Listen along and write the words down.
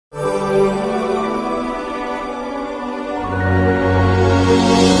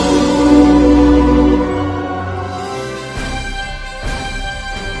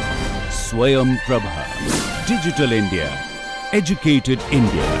Swayam Prabha. Digital India. Educated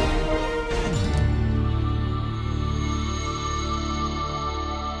India.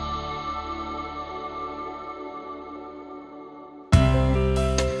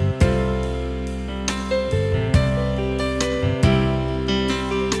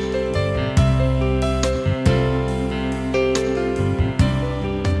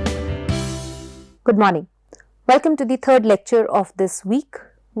 Good morning. Welcome to the third lecture of this week,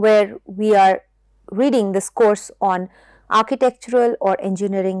 where we are reading this course on architectural or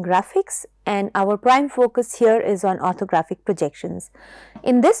engineering graphics, and our prime focus here is on orthographic projections.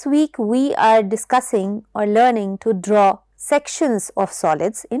 In this week, we are discussing or learning to draw sections of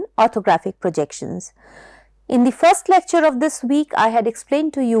solids in orthographic projections. In the first lecture of this week, I had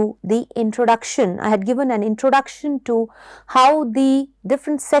explained to you the introduction. I had given an introduction to how the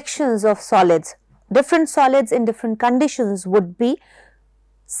different sections of solids, different solids in different conditions would be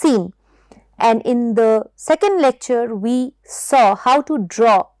seen. And in the second lecture, we saw how to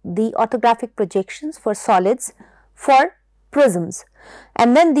draw the orthographic projections for solids for prisms.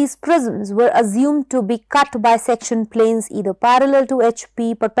 And then these prisms were assumed to be cut by section planes either parallel to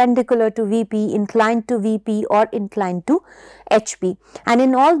HP, perpendicular to VP, inclined to VP or inclined to HP. And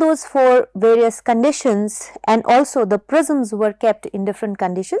in all those four various conditions, and also the prisms were kept in different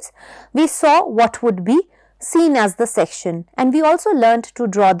conditions, we saw what would be seen as the section, and we also learned to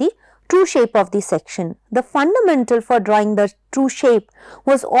draw the true shape of the section. The fundamental for drawing the true shape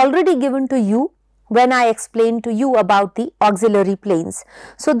was already given to you when I explained to you about the auxiliary planes.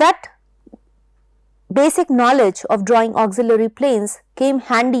 So, that basic knowledge of drawing auxiliary planes came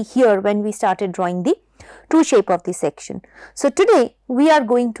handy here when we started drawing the true shape of the section. So, today we are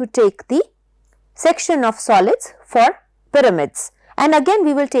going to take the section of solids for pyramids, and again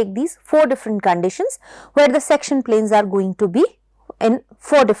we will take these four different conditions where the section planes are going to be in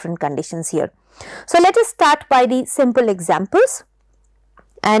four different conditions here. So, let us start by the simple examples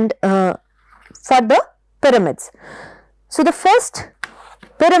and for the pyramids. So, the first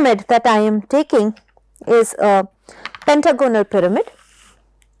pyramid that I am taking is a pentagonal pyramid,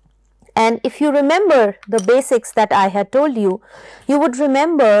 and if you remember the basics that I had told you, you would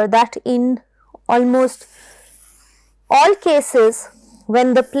remember that in almost all cases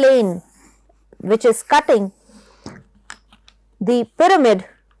when the plane which is cutting the pyramid,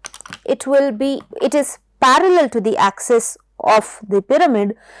 it is parallel to the axis of the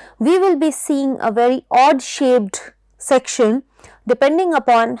pyramid, we will be seeing a very odd shaped section depending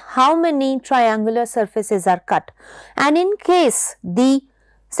upon how many triangular surfaces are cut. And in case the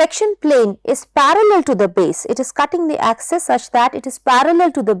section plane is parallel to the base, it is cutting the axis such that it is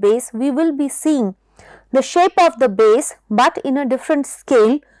parallel to the base, we will be seeing the shape of the base but in a different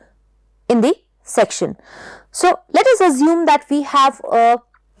scale in the section. So, let us assume that we have a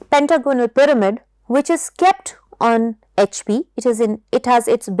pentagonal pyramid which is kept on HP, it has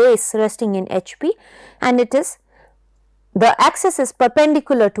its base resting in HP, and the axis is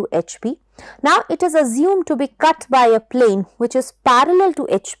perpendicular to HP. Now, it is assumed to be cut by a plane which is parallel to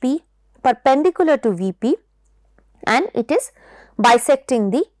HP, perpendicular to VP, and it is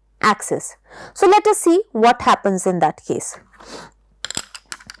bisecting the axis. So, let us see what happens in that case.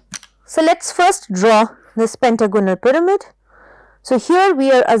 So, let us first draw this pentagonal pyramid. So, here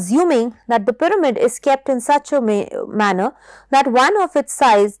we are assuming that the pyramid is kept in such a manner that one of its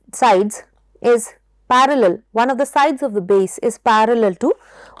sides is parallel, one of the sides of the base is parallel to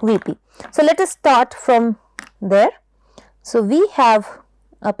VP. So, let us start from there. So, we have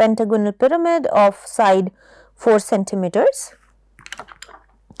a pentagonal pyramid of side 4 centimeters.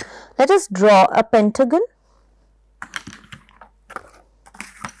 Let us draw a pentagon.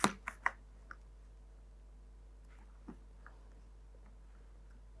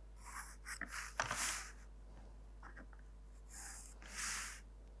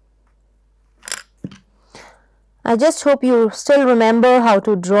 I just hope you still remember how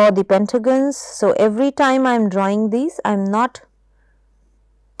to draw the pentagons. So, every time I am drawing these, I am not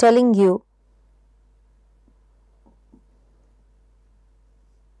telling you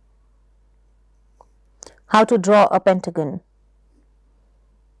how to draw a pentagon.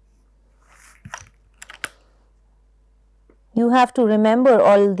 You have to remember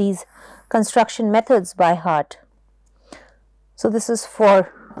all these construction methods by heart. So, this is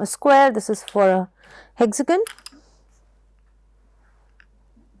for a square, this is for a hexagon.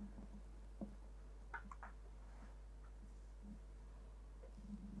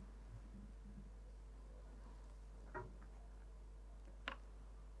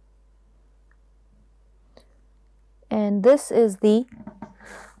 And this is the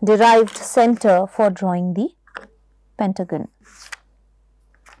derived center for drawing the pentagon.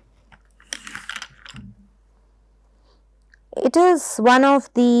 It is one of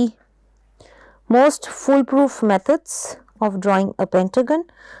the most foolproof methods of drawing a pentagon.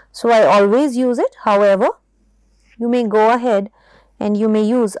 So, I always use it. However, you may go ahead and you may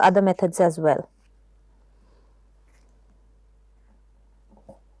use other methods as well.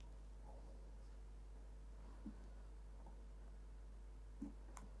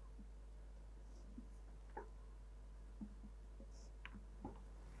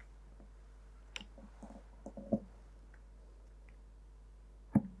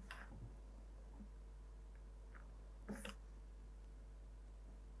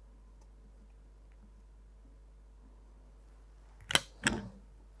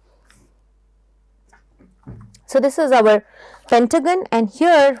 So, this is our pentagon, and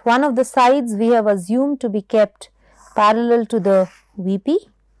here one of the sides we have assumed to be kept parallel to the VP.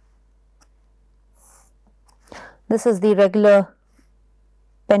 This is the regular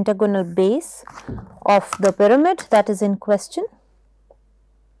pentagonal base of the pyramid that is in question.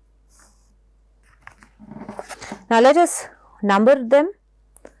 Now, let us number them.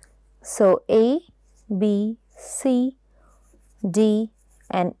 So, A, B, C, D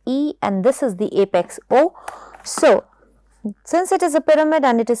and E, and this is the apex O. So, since it is a pyramid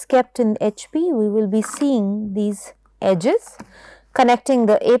and it is kept in HP, we will be seeing these edges connecting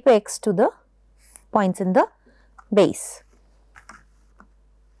the apex to the points in the base.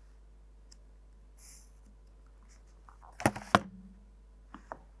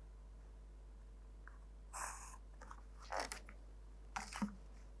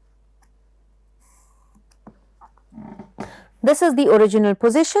 This is the original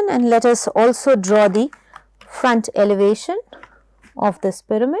position, and let us also draw the front elevation of this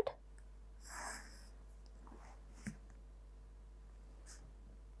pyramid.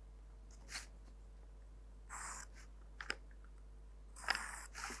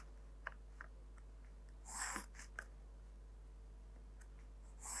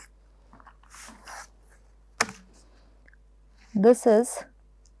 This is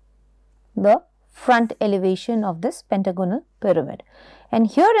the front elevation of this pentagonal pyramid, and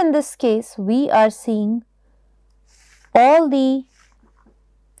here in this case we are seeing all the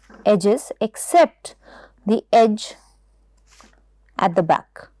edges except the edge at the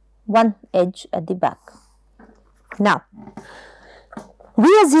back, one edge at the back. Now,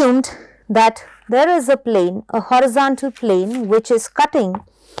 we assumed that there is a plane, a horizontal plane, which is cutting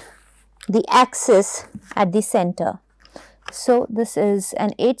the axis at the center. So, this is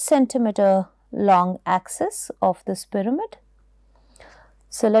an 8 centimeter long axis of this pyramid.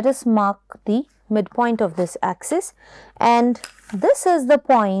 So, let us mark the midpoint of this axis, and this is the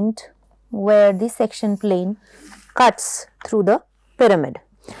point where the section plane cuts through the pyramid.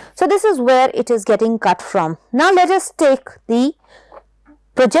 So, this is where it is getting cut from. Now, let us take the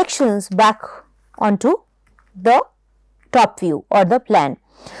projections back onto the top view or the plan.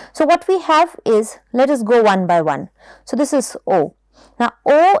 So, what we have is, let us go one by one. So, this is O. Now,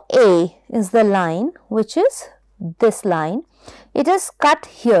 OA is the line which is this line. It is cut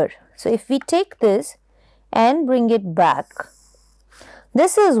here. So, if we take this and bring it back,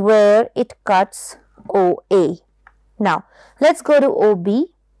 this is where it cuts OA. Now, let us go to OB.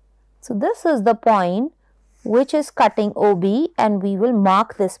 So, this is the point which is cutting OB, and we will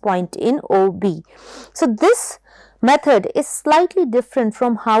mark this point in OB. So, this method is slightly different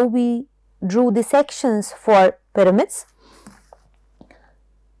from how we drew the sections for pyramids.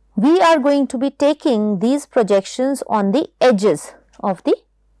 We are going to be taking these projections on the edges of the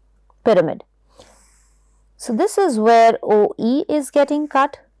pyramid. So, this is where OE is getting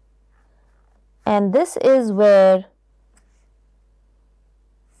cut, and this is where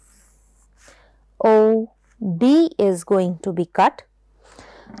OB is going to be cut.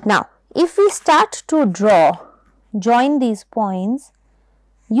 Now, if we start to join these points,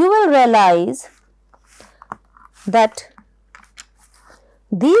 you will realize that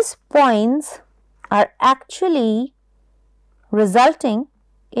these points are actually resulting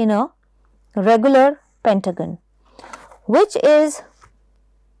in a regular pentagon, which is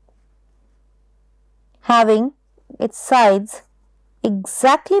having its sides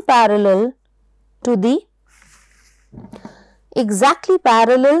exactly parallel to the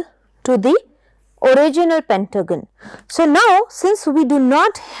original pentagon. So, now since we do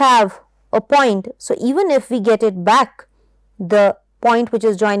not have a point, so even if we get it back, the point which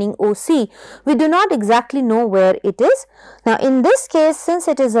is joining OC, we do not exactly know where it is. Now, in this case, since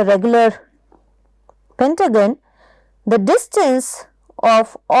it is a regular pentagon, the distance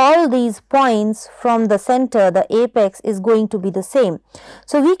of all these points from the center, the apex, is going to be the same.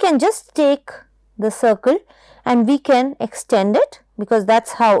 So, we can just take the circle and we can extend it because that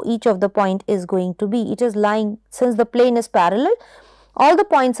is how each of the point is going to be. It is lying, since the plane is parallel, all the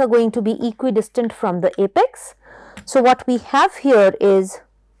points are going to be equidistant from the apex. So, what we have here is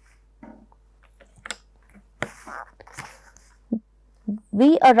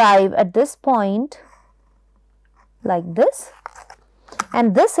we arrive at this point like this,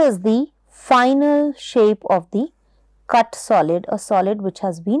 and this is the final shape of the cut solid, a solid which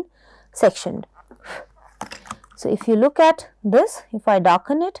has been sectioned. So, if you look at this, if I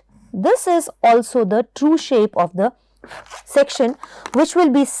darken it, this is also the true shape of the section which will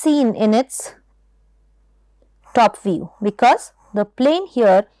be seen in its top view, because the plane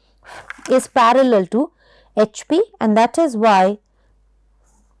here is parallel to HP, and that is why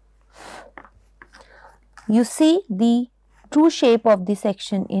you see the true shape of the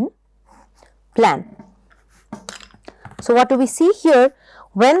section in plan. So, what do we see here?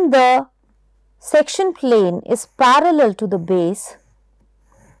 When the section plane is parallel to the base,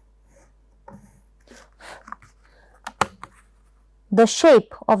 the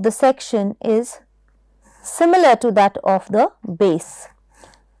shape of the section is similar to that of the base.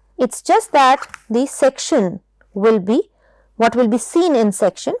 It is just that the section will be, what will be seen in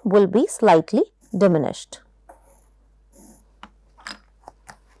section will be slightly diminished.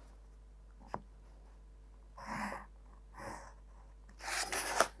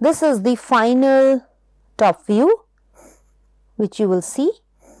 This is the final top view which you will see,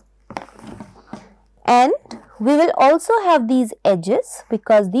 and we will also have these edges,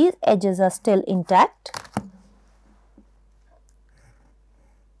 because these edges are still intact.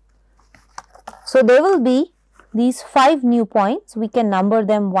 So, there will be these 5 new points, we can number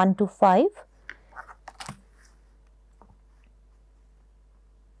them 1 to 5.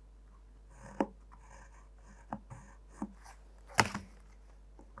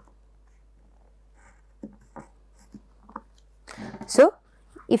 So,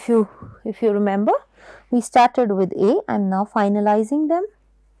 if you remember, we started with A, I am now finalizing them,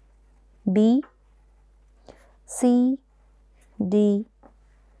 B, C, D,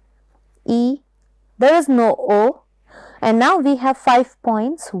 E, there is no O, and now we have 5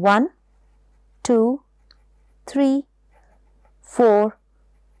 points, 1, 2, 3, 4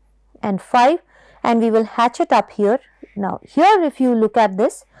 and 5, and we will hatch it up here. Now, here if you look at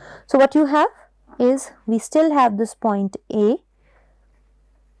this, so what you have is, we still have this point A,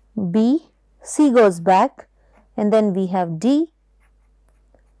 B, C goes back, and then we have D,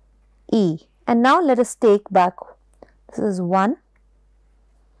 E, and now let us take back, this is 1,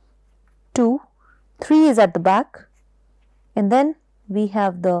 2, 3 is at the back, and then we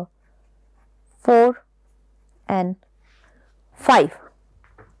have the 4 and 5.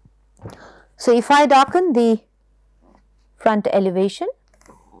 So, if I darken the front elevation,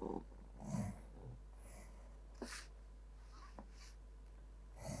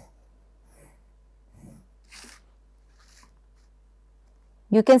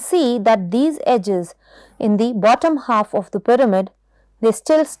 you can see that these edges in the bottom half of the pyramid, they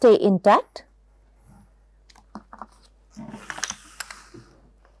still stay intact.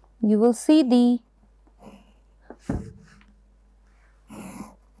 You will see the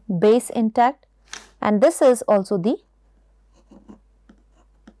base intact, and this is also the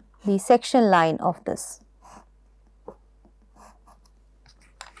section line of this.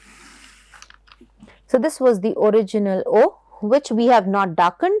 So, this was the original O, which we have not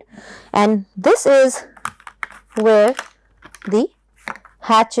darkened, and this is where the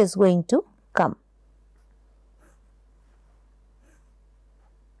hatch is going to come.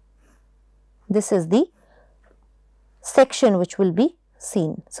 This is the section which will be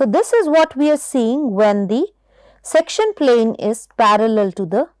seen. So, this is what we are seeing when the section plane is parallel to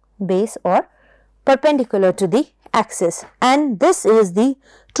the base or perpendicular to the axis, and this is the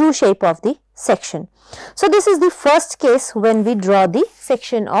true shape of the section. So, this is the first case when we draw the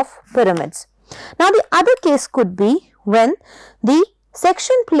section of pyramids. Now, the other case could be when the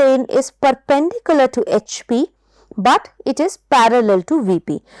section plane is perpendicular to HP, but it is parallel to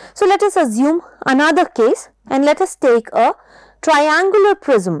VP. So, let us assume another case, and let us take a triangular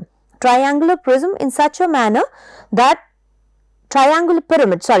prism in such a manner that triangular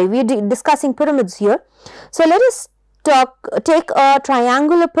pyramid, sorry, we are discussing pyramids here. So, let us take a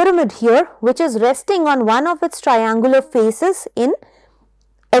triangular pyramid here which is resting on one of its triangular faces in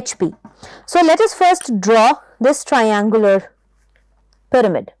HP. So, let us first draw this triangular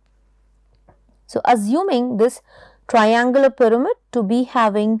pyramid. So, assuming this triangular pyramid to be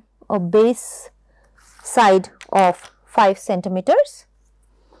having a base side of 5 centimeters,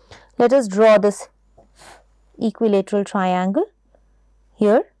 let us draw this equilateral triangle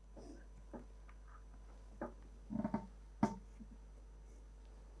here.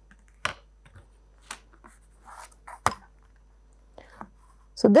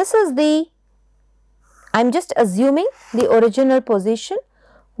 So, this is the, I am just assuming the original position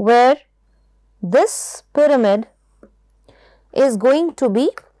where this pyramid is going to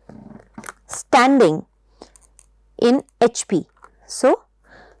be standing in HP. So,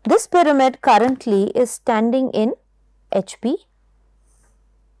 this pyramid currently is standing in HP.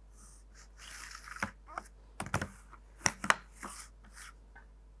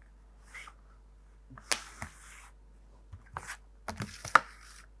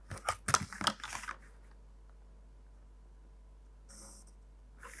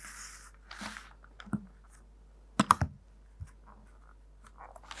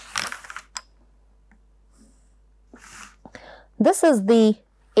 This is the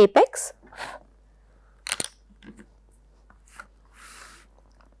apex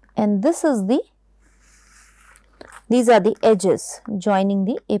and this is the, these are the edges joining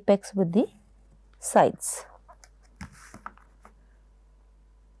the apex with the sides.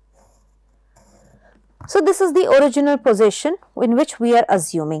 So, this is the original position in which we are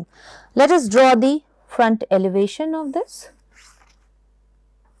assuming. Let us draw the front elevation of this.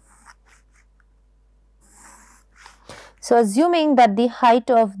 So, assuming that the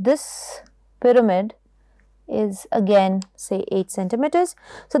height of this pyramid is again say 8 centimeters.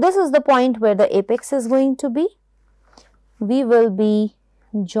 So, this is the point where the apex is going to be. We will be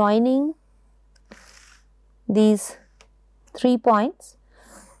joining these 3 points.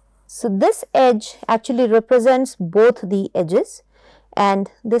 So, this edge actually represents both the edges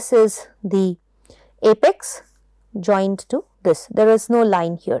and this is the apex joined to this. There is no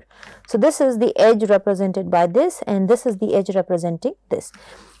line here. So, this is the edge represented by this and this is the edge representing this.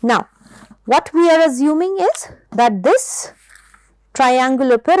 Now, what we are assuming is that this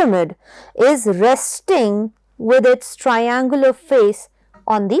triangular pyramid is resting with its triangular face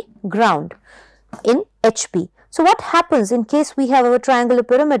on the ground in HP. So, what happens in case we have a triangular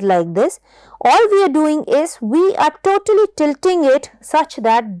pyramid like this? All we are doing is we are totally tilting it such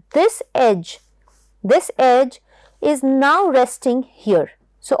that this edge is now resting here.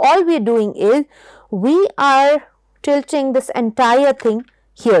 So, all we are doing is we are tilting this entire thing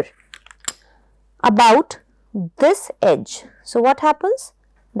here about this edge. So, what happens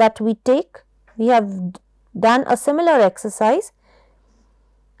that we have done a similar exercise.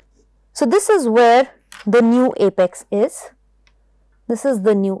 So, this is where the new apex is. This is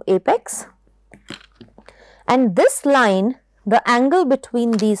the new apex and this line, the angle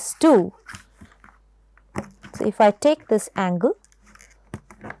between these two. So, if I take this angle,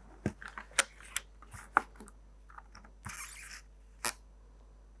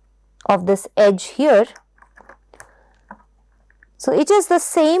 of this edge here, so it is the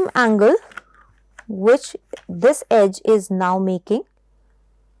same angle which this edge is now making.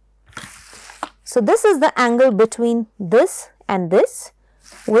 So, this is the angle between this and this,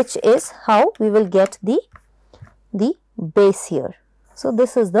 which is how we will get the base here. So,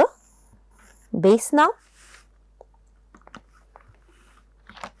 this is the base now.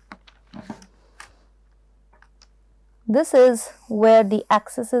 This is where the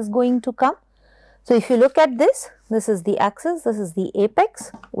axis is going to come. So, if you look at this, this is the axis, this is the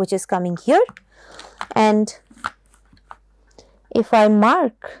apex which is coming here, and if I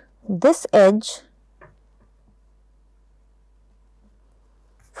mark this edge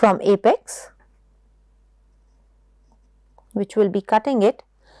from apex, which will be cutting it,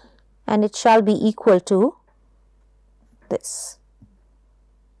 and it shall be equal to this.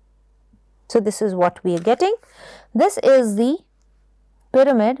 So, this is what we are getting. This is the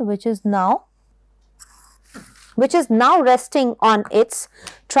pyramid which is now resting on its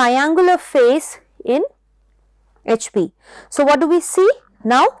triangular face in HP. So, what do we see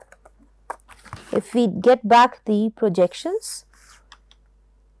now? If we get back the projections.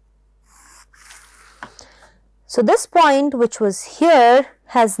 So, this point which was here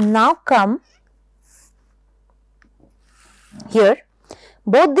has now come here.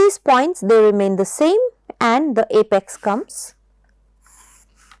 Both these points, they remain the same and the apex comes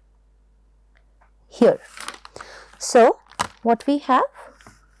here. So, what we have,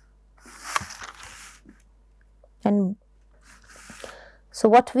 and so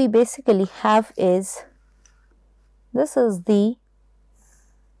what we basically have is, this is the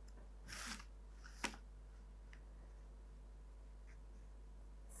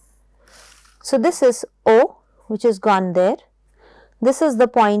so this is O which is gone there. This is the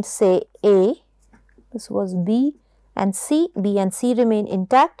point say A, this was B and C, B and C remain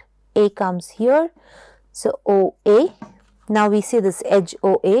intact, A comes here. So, OA, now we see this edge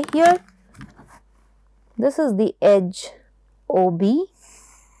OA here, this is the edge OB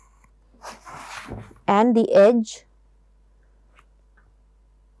and the edge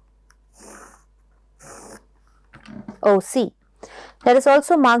OC. Let us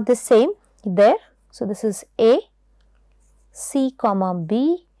also mark the same there. So, this is A, C comma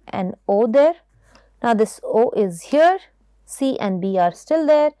B and O there. Now, this O is here, C and B are still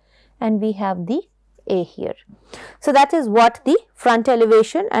there and we have the A here. So, that is what the front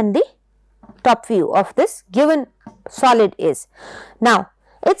elevation and the top view of this given solid is. Now,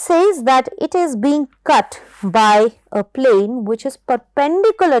 it says that it is being cut by a plane which is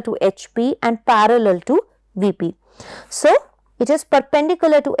perpendicular to HP and parallel to VP. So, it is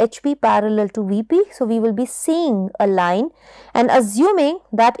perpendicular to HP, parallel to VP. So, we will be seeing a line and assuming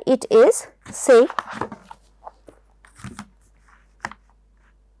that it is, say,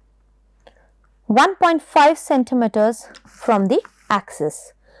 1.5 centimeters from the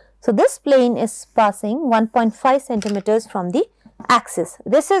axis. So, this plane is passing 1.5 centimeters from the axis.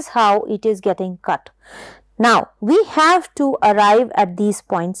 This is how it is getting cut. Now, we have to arrive at these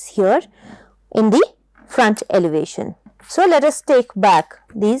points here in the front elevation. So, let us take back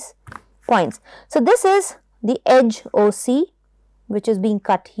these points. So, this is the edge OC which is being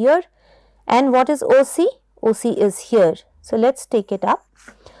cut here, and what is OC? OC is here. So, let us take it up.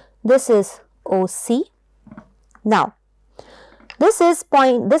 This is OC. Now, this is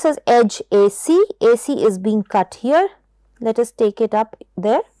edge AC. AC is being cut here. Let us take it up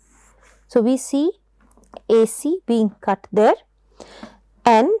there. So, we see AC being cut there,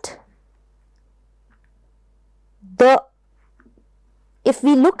 and if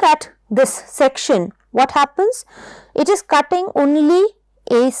we look at this section, what happens? It is cutting only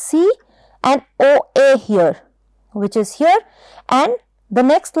AC and OA here, which is here, and the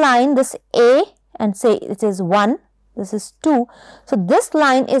next line, this A, and say it is 1, this is 2. So, this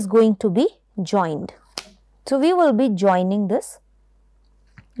line is going to be joined. So, we will be joining this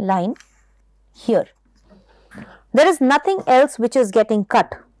line here. There is nothing else which is getting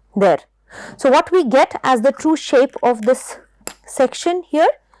cut there. So, what we get as the true shape of this section here?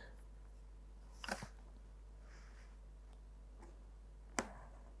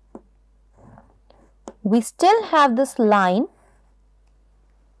 We still have this line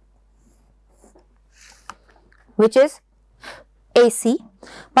which is AC,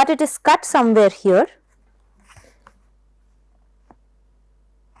 but it is cut somewhere here.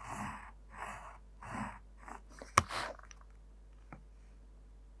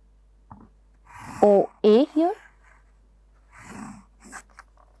 OA here,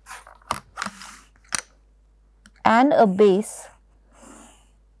 and a base.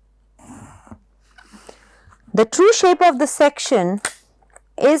 The true shape of the section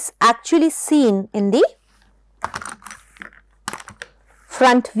is actually seen in the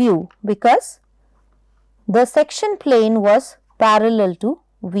front view because the section plane was parallel to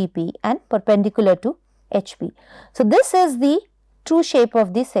VP and perpendicular to HP. So, this is the true shape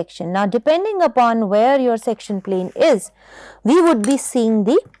of the section. Now, depending upon where your section plane is, we would be seeing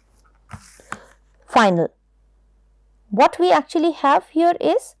the final. What we actually have here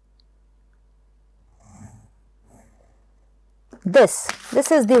is this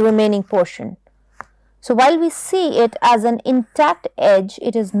is the remaining portion. So, while we see it as an intact edge,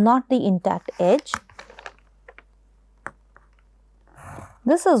 it is not the intact edge.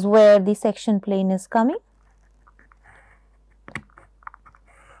 This is where the section plane is coming.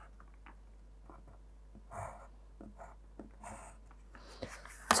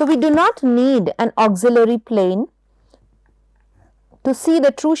 So, we do not need an auxiliary plane to see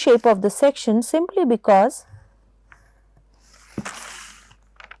the true shape of the section simply because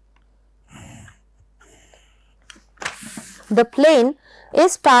the plane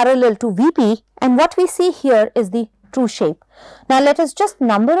is parallel to VP, and what we see here is the true shape. Now, let us just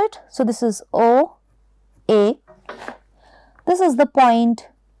number it. So, this is O, A, this is the point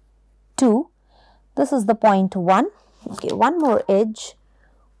 2, this is the point 1. Okay, one more edge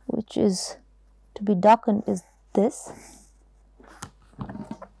which is to be darkened is this,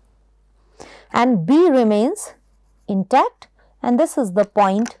 and B remains intact, and this is the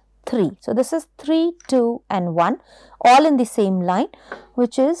point 3. So, this is 3, 2 and 1 all in the same line,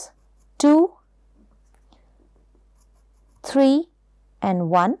 which is 2, 3 and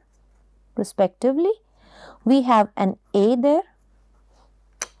 1 respectively. We have an A there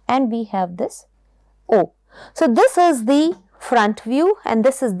and we have this O. So, this is the front view and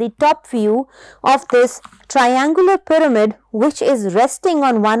this is the top view of this triangular pyramid which is resting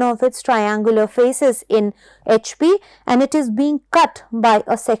on one of its triangular faces in HP, and it is being cut by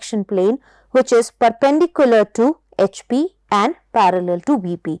a section plane which is perpendicular to HP and parallel to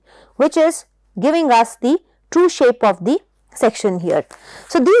VP, which is giving us the true shape of the section here.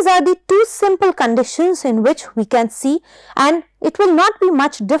 So, these are the two simple conditions in which we can see, and it will not be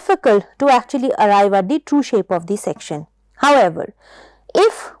much difficult to actually arrive at the true shape of the section. However,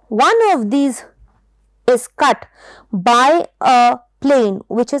 if one of these is cut by a plane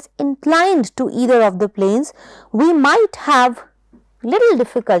which is inclined to either of the planes, we might have little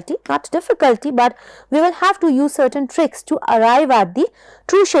difficulty, not difficulty, but we will have to use certain tricks to arrive at the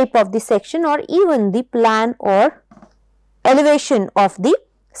true shape of the section or even the plan or elevation of the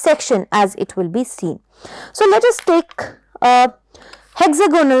section as it will be seen. So, let us take a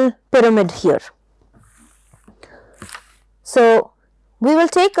hexagonal pyramid here. So, we will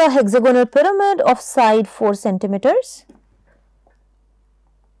take a hexagonal pyramid of side 4 centimeters.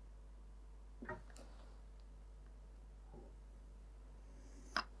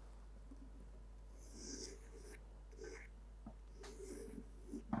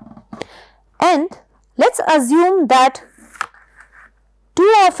 And let us assume that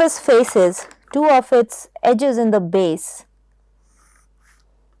two of its faces, two of its edges in the base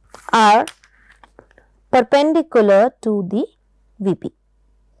are perpendicular to the VP.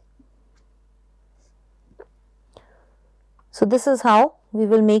 So, this is how we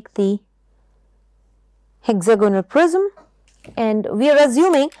will make the hexagonal prism, and we are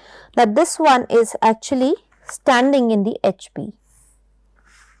assuming that this one is actually standing in the HP.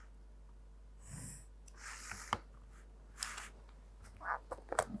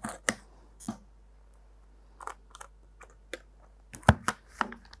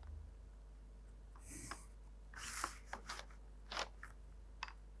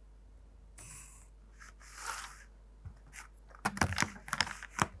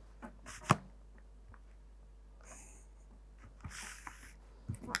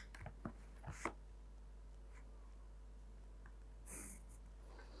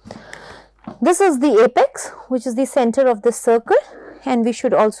 This is the apex, which is the center of the circle, and we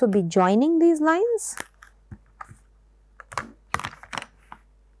should also be joining these lines.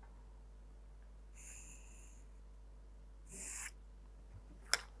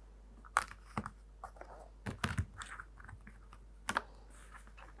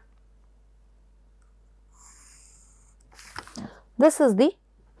 This is the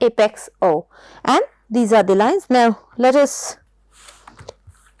apex O, and these are the lines. Now, let us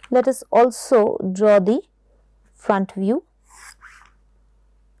also draw the front view.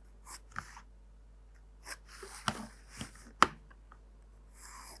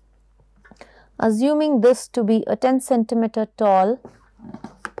 Assuming this to be a 10 centimeter tall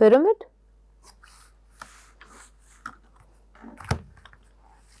pyramid,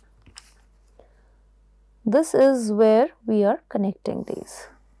 this is where we are connecting these.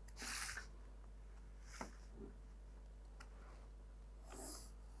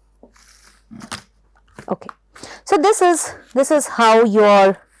 Okay. So, this is how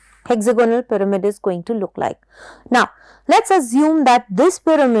your hexagonal pyramid is going to look like. Now, let us assume that this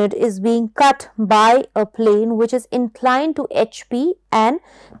pyramid is being cut by a plane which is inclined to HP and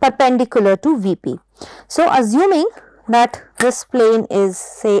perpendicular to VP. So, assuming that this plane is,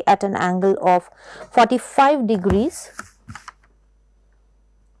 say, at an angle of 45 degrees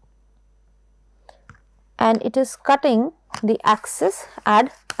and it is cutting the axis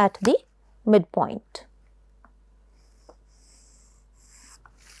at the midpoint.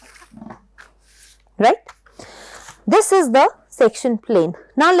 Right? This is the section plane.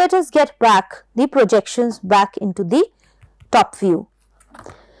 Now, let us get back the projections back into the top view.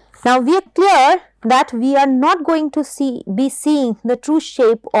 Now, we are clear that we are not going to be seeing the true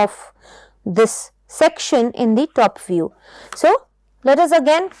shape of this section in the top view. So, let us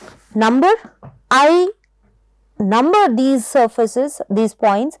again number. I number these surfaces, these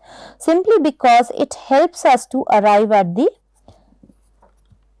points, simply because it helps us to arrive at the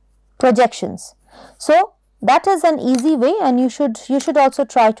projections. So, that is an easy way, and you should also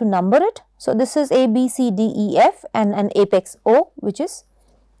try to number it. So, this is A, B, C, D, E, F and an apex O, which is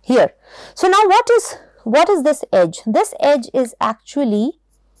here. So, now what is this edge? This edge is actually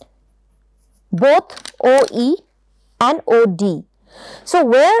both OE and OD. So,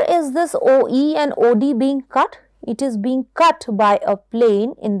 where is this OE and OD being cut? It is being cut by a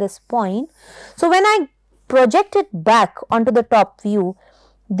plane in this point. So, when I project it back onto the top view,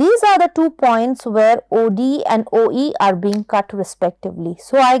 these are the 2 points where OD and OE are being cut respectively.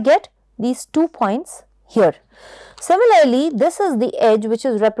 So, I get these 2 points here. Similarly, this is the edge which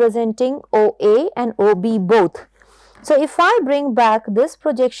is representing OA and OB both. So, if I bring back this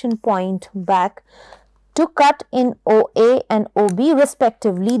projection point back to cut in OA and OB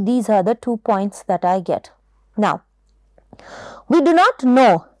respectively, these are the 2 points that I get. Now, we do not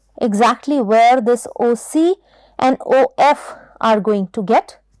know exactly where this OC and OF are going to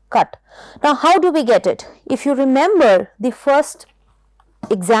get cut. Now, how do we get it? If you remember the first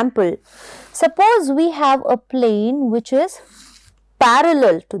example, suppose we have a plane which is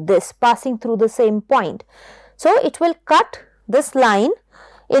parallel to this, passing through the same point. So, it will cut this line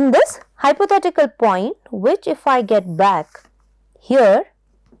in this hypothetical point, which if I get back here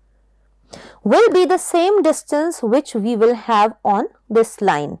will be the same distance which we will have on this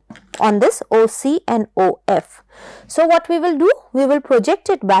line, on this OC and OF. So, what we will do? We will project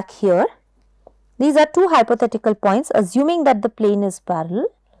it back here. These are two hypothetical points, assuming that the plane is parallel.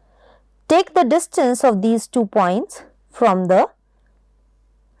 Take the distance of these 2 points from the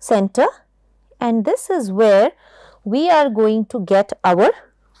center, and this is where we are going to get our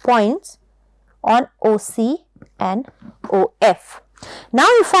points on OC and OF. Now,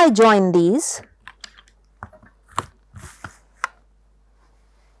 if I join these,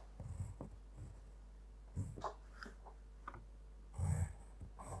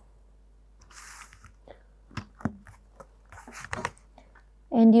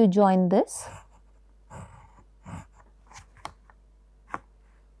 and you join this,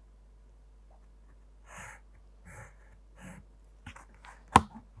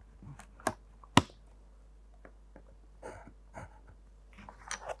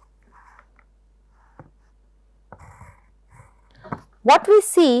 what we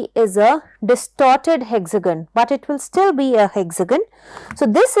see is a distorted hexagon, but it will still be a hexagon. So,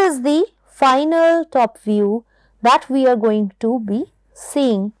 this is the final top view that we are going to be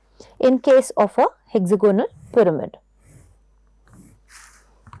seeing in case of a hexagonal pyramid.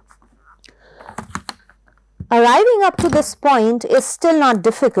 Arriving up to this point is still not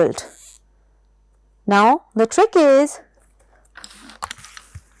difficult. Now, the trick is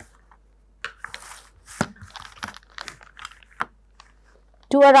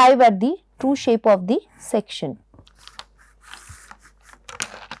to arrive at the true shape of the section.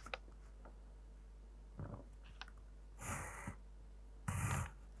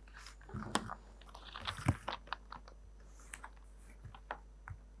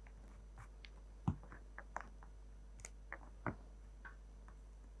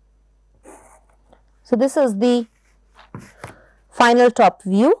 So, this is the final top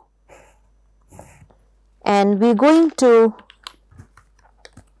view, and we are going to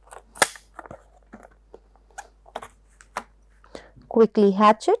quickly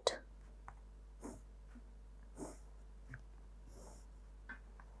hatch it.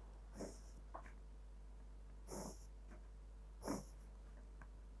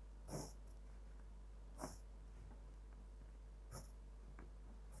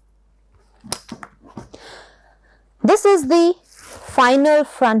 This is the final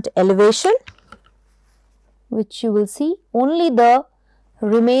front elevation, which you will see. Only the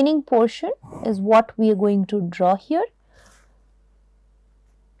remaining portion is what we are going to draw here.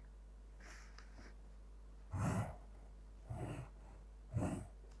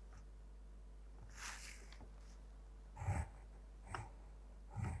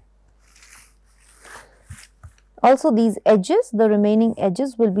 Also, these edges, the remaining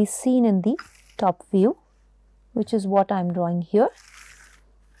edges will be seen in the top view, which is what I am drawing here.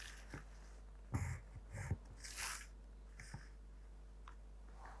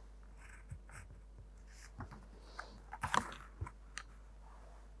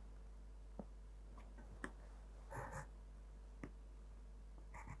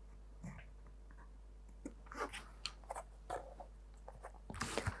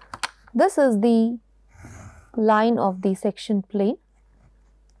 This is the line of the section plane.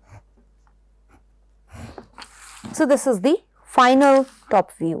 So, this is the final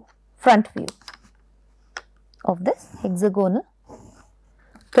top view, front view of this hexagonal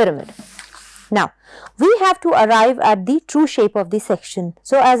pyramid. Now, we have to arrive at the true shape of the section.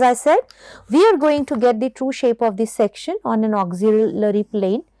 So, as I said, we are going to get the true shape of the section on an auxiliary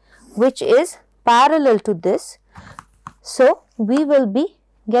plane which is parallel to this. So, we will be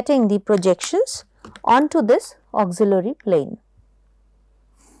getting the projections onto this auxiliary plane.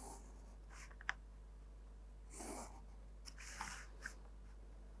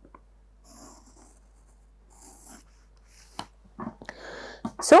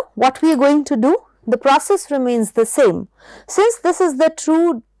 So, what we are going to do? The process remains the same. Since this is the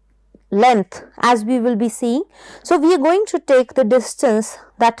true length as we will be seeing, so we are going to take the distance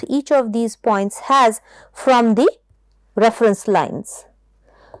that each of these points has from the reference lines.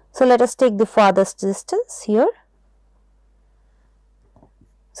 So, let us take the farthest distance here.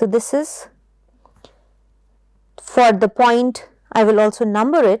 So, this is for the point, I will also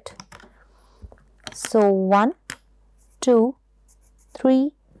number it. So, 1, 2,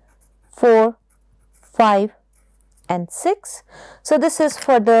 3, 4, 5, and 6. So, this is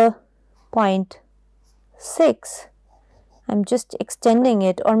for the point 6. I am just extending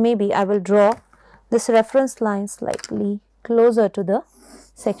it, or maybe I will draw this reference line slightly closer to the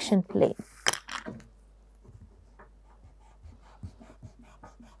section plane.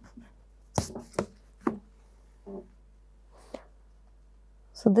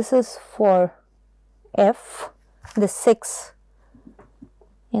 So, this is for F, the 6,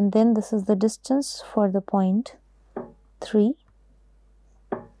 and then this is the distance for the point 3.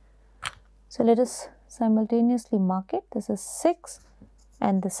 So, let us simultaneously mark it. This is 6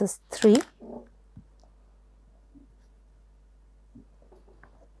 and this is 3.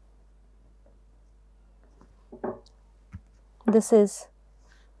 This is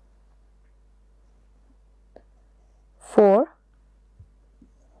 4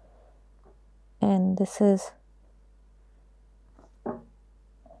 and this is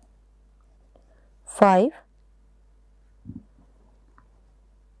 5.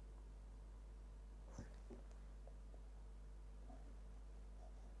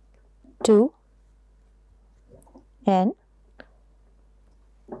 Two and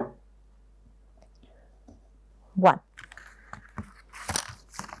 1.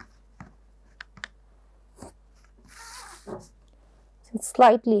 It's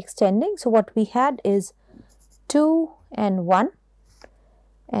slightly extending. So, what we had is 2 and 1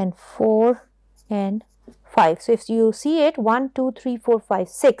 and 4 and 5. So, if you see it 1, 2, 3, 4, 5,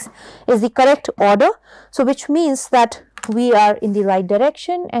 6 is the correct order. So, which means that we are in the right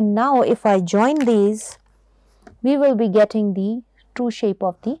direction, and now if I join these, we will be getting the true shape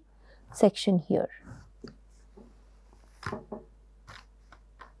of the section here.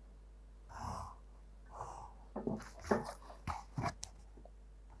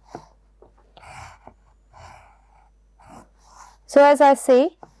 So, as I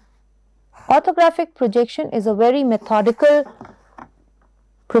say, orthographic projection is a very methodical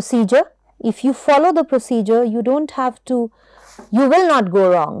procedure. If you follow the procedure, you don't have to, you will not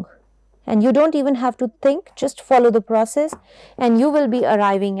go wrong, and you don't even have to think, just follow the process and you will be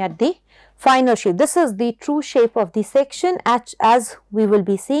arriving at the final shape. This is the true shape of the section as we will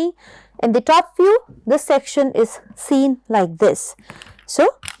be seeing. In the top view, this section is seen like this.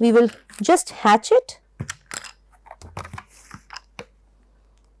 So, we will just hatch it.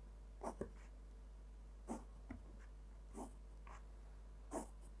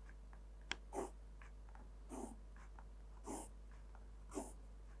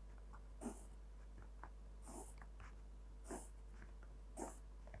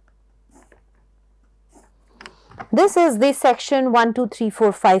 This is the section 1, 2, 3,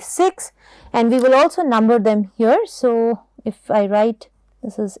 4, 5, 6, and we will also number them here. So, if I write,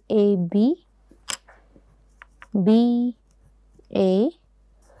 this is A, B, B, A,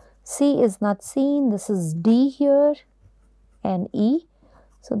 C is not seen, this is D here and E.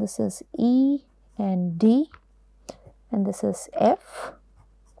 So, this is E and D, and this is F,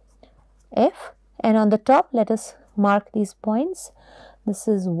 F, and on the top let us mark these points. This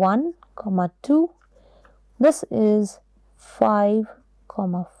is 1, 2. This is 5,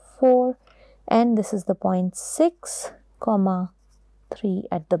 4, and this is the point 6, 3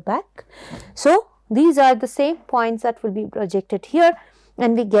 at the back. So, these are the same points that will be projected here,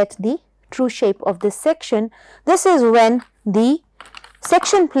 and we get the true shape of this section. This is when the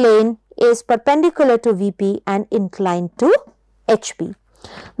section plane is perpendicular to VP and inclined to HP.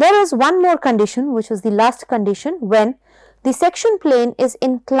 There is one more condition, which is the last condition, when the section plane is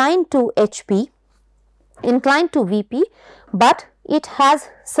inclined to HP, inclined to VP, but it has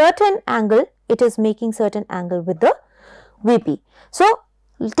certain angle, it is making certain angle with the VP. So,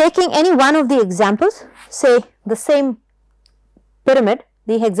 taking any one of the examples, say the same pyramid,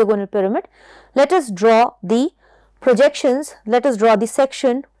 the hexagonal pyramid, let us draw the projections, let us draw the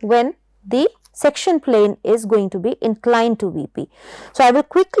section when the section plane is going to be inclined to VP. So, I will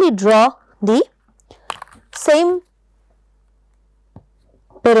quickly draw the same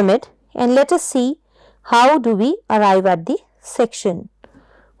pyramid and let us see how do we arrive at the section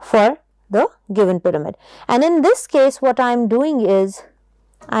for the given pyramid. And in this case, what I am doing is,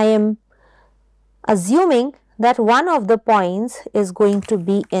 I am assuming that one of the points is going to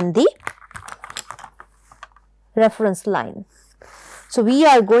be in the reference line. So, we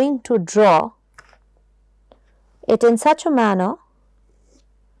are going to draw it in such a manner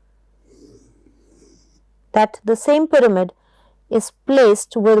that the same pyramid is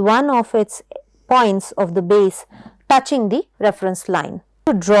placed with one of its points of the base touching the reference line.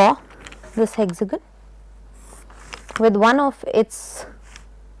 To draw this hexagon with one of its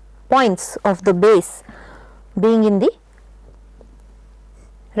points of the base being in the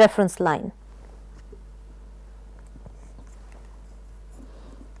reference line.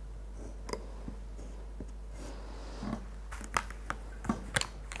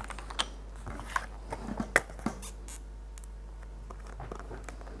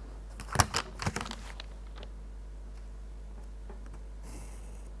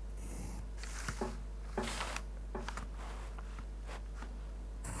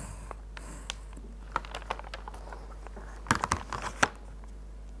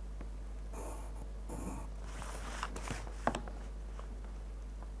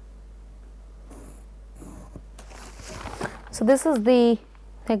 So, this is the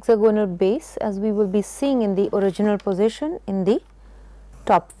hexagonal base as we will be seeing in the original position in the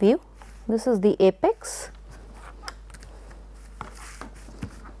top view. This is the apex.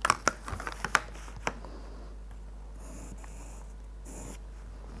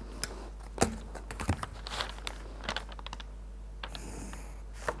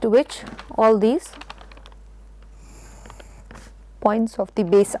 To which all these points of the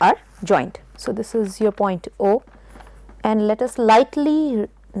base are joined. So, this is your point O, and let us lightly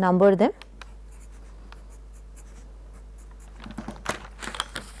number them.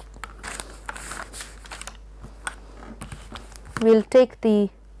 We will take the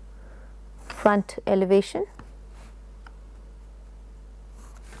front elevation,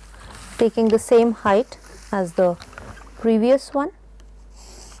 taking the same height as the previous one.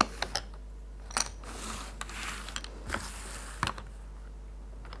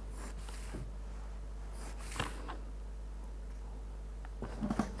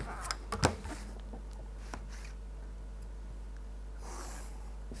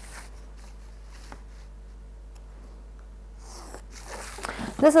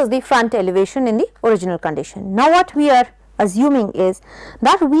 This is the front elevation in the original condition. Now, what we are assuming is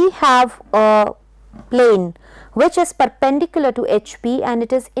that we have a plane which is perpendicular to HP and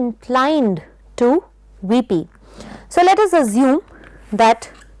it is inclined to VP. So, let us assume that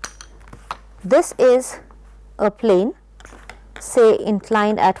this is a plane, say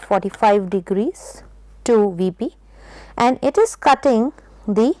inclined at 45 degrees to VP, and it is cutting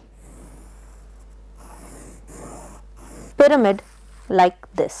the pyramid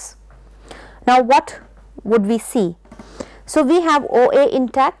like this. Now, what would we see? So, we have OA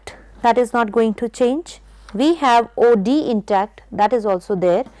intact, that is not going to change. We have OD intact, that is also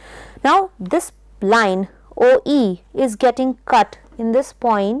there. Now, this line OE is getting cut in this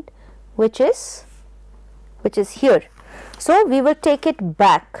point which is here. So, we will take it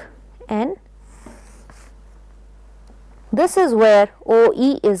back, and this is where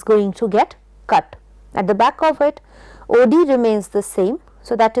OE is going to get cut. At the back of it, OD remains the same.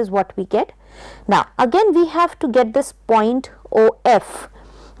 So, that is what we get. Now, again we have to get this point OF.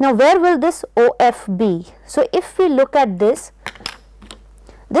 Now, where will this OF be? So, if we look at this,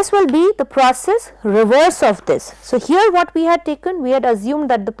 this will be the process reverse of this. So, here what we had taken, we had assumed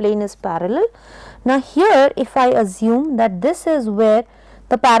that the plane is parallel. Now, here if I assume that this is where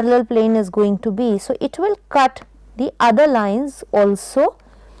the parallel plane is going to be, so it will cut the other lines also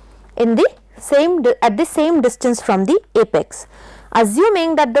in the same at the same distance from the apex.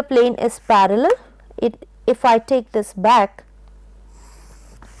 Assuming that the plane is parallel, if I take this back,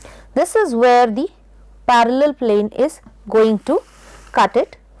 this is where the parallel plane is going to cut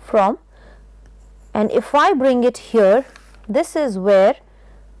it from, and if I bring it here, this is where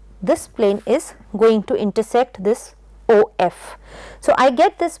this plane is going to intersect this OF. So, I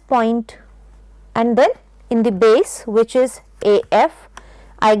get this point, and then in the base which is AF,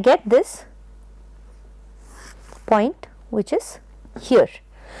 I get this point which is here.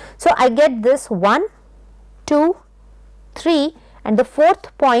 So, I get this 1, 2, 3 and the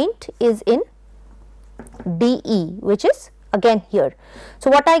fourth point is in DE, which is again here. So,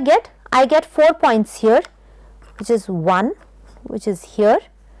 what I get? I get 4 points here, which is 1 which is here,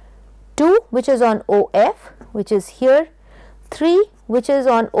 2 which is on OF which is here, 3 which is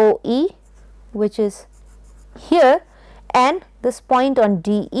on OE which is here, and this point on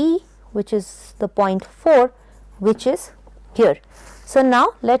DE which is the point 4 which is here. So,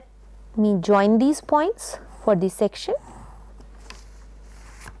 now let me join these points for this section.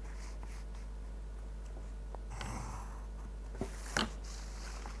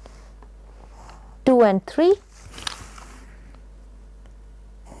 Two and 3,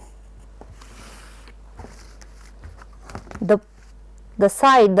 the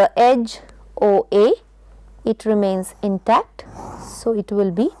side, the edge OA, it remains intact. So, it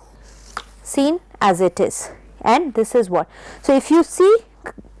will be seen as it is, and this is what. So, if you see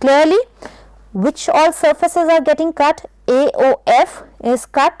clearly which all surfaces are getting cut, AOF is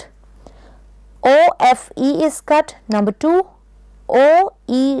cut, OFE is cut, number 2,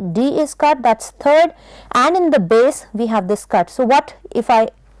 OED is cut, that is third, and in the base we have this cut. So, what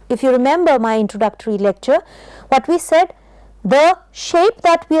if you remember my introductory lecture, what we said, the shape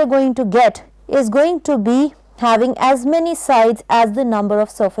that we are going to get is going to be having as many sides as the number of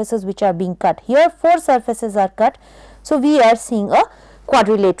surfaces which are being cut. Here 4 surfaces are cut. So, we are seeing a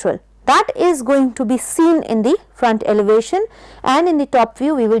quadrilateral that is going to be seen in the front elevation, and in the top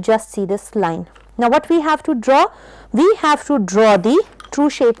view we will just see this line. Now, what we have to draw? We have to draw the true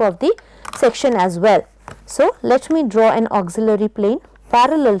shape of the section as well. So, let me draw an auxiliary plane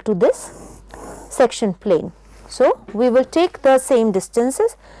parallel to this section plane. So, we will take the same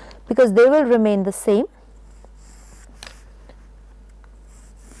distances because they will remain the same.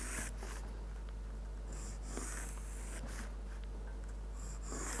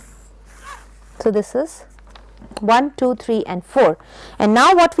 So, this is 1, 2, 3 and 4, and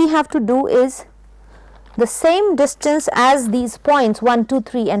now what we have to do is the same distance as these points 1, 2,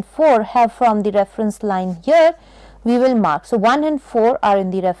 3 and 4 have from the reference line here, we will mark. So, 1 and 4 are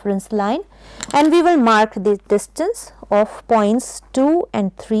in the reference line, and we will mark the distance of points 2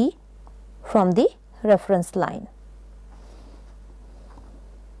 and 3 from the reference line.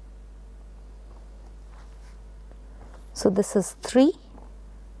 So, this is 3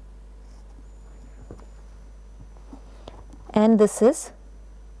 and this is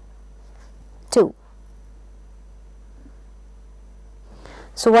 2.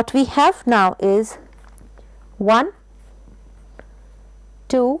 So, what we have now is 1,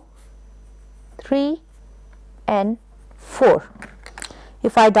 2, 3 and 4.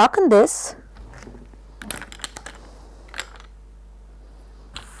 If I darken this,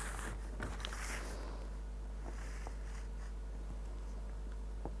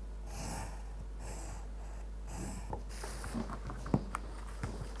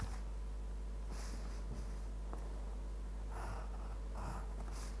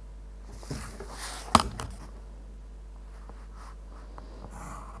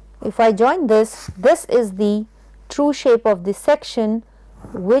 if I join this, this is the true shape of the section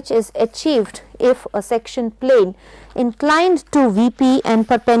which is achieved if a section plane inclined to VP and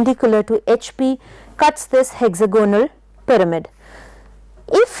perpendicular to HP cuts this hexagonal pyramid.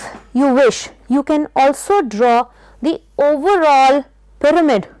 If you wish, you can also draw the overall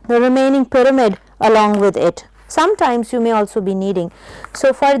pyramid, the remaining pyramid along with it. Sometimes you may also be needing.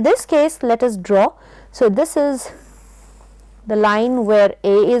 So, for this case, let us draw. So, this is the line where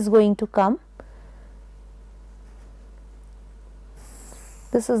A is going to come.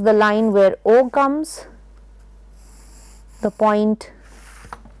 This is the line where O comes, the point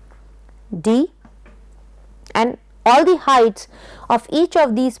D, and all the heights of each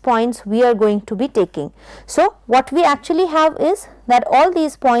of these points we are going to be taking. So, what we actually have is that all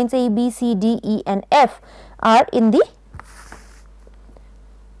these points A, B, C, D, E and F are in the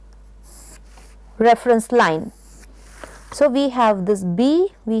reference line. So, we have this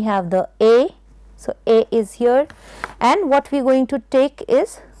B, we have the A, so A is here, and what we are going to take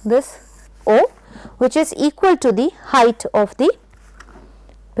is this O, which is equal to the height of the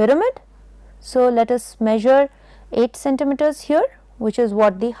pyramid. So, let us measure 8 centimeters here, which is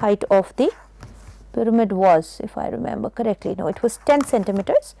what the height of the pyramid was, if I remember correctly. No, it was 10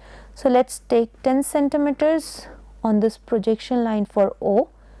 centimeters. So, let us take 10 centimeters on this projection line for O.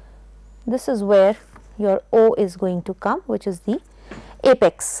 This is where your O is going to come, which is the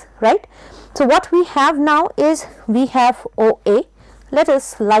apex, right. So, what we have now is we have OA. Let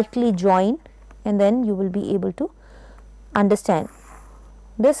us lightly join and then you will be able to understand.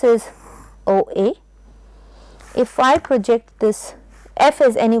 This is OA. If I project this, F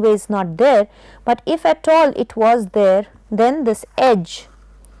is anyways not there, but if at all it was there, then this edge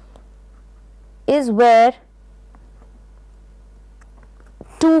is where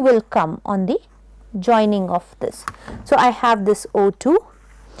 2 will come on the joining of this. So, I have this O2.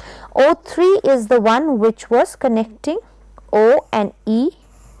 O3 is the one which was connecting O and E,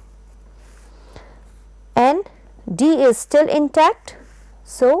 and D is still intact.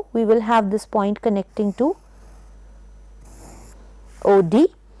 So, we will have this point connecting to OD.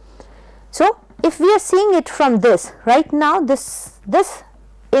 So, if we are seeing it from this right now, this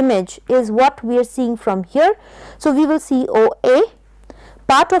image is what we are seeing from here. So, we will see OA,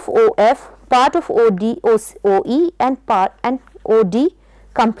 part of OF, part of OD, OE and part and OD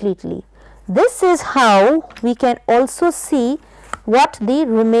completely. This is how we can also see what the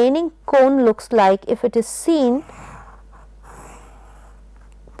remaining cone looks like if it is seen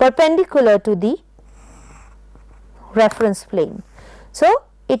perpendicular to the reference plane. So,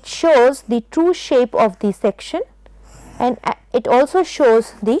 it shows the true shape of the section, and it also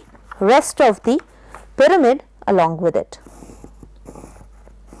shows the rest of the pyramid along with it.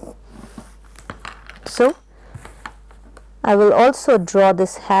 So, I will also draw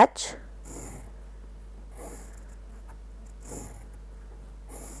this hatch.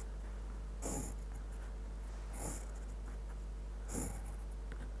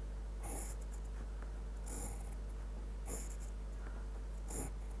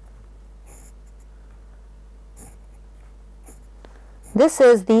 This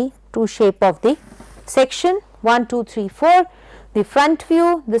is the true shape of the section 1, 2, 3, 4. The front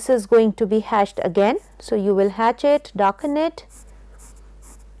view, this is going to be hashed again. So, you will hatch it, darken it,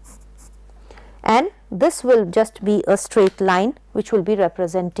 and this will just be a straight line which will be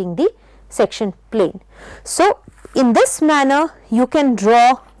representing the section plane. So, in this manner you can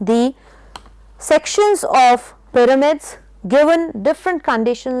draw the sections of pyramids given different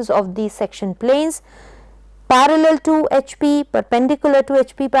conditions of the section planes, parallel to HP, perpendicular to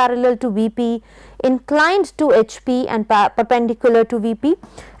HP, parallel to VP, inclined to HP and perpendicular to VP,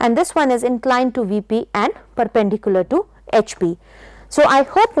 and this one is inclined to VP and perpendicular to HP. So, I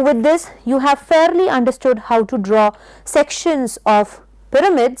hope with this you have fairly understood how to draw sections of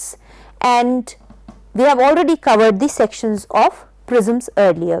pyramids, and we have already covered the sections of prisms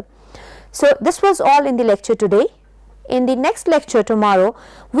earlier. So, this was all in the lecture today. In the next lecture tomorrow,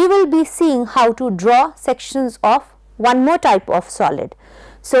 we will be seeing how to draw sections of one more type of solid.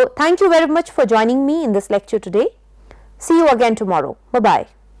 So, thank you very much for joining me in this lecture today. See you again tomorrow.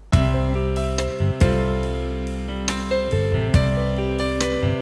 Bye-bye.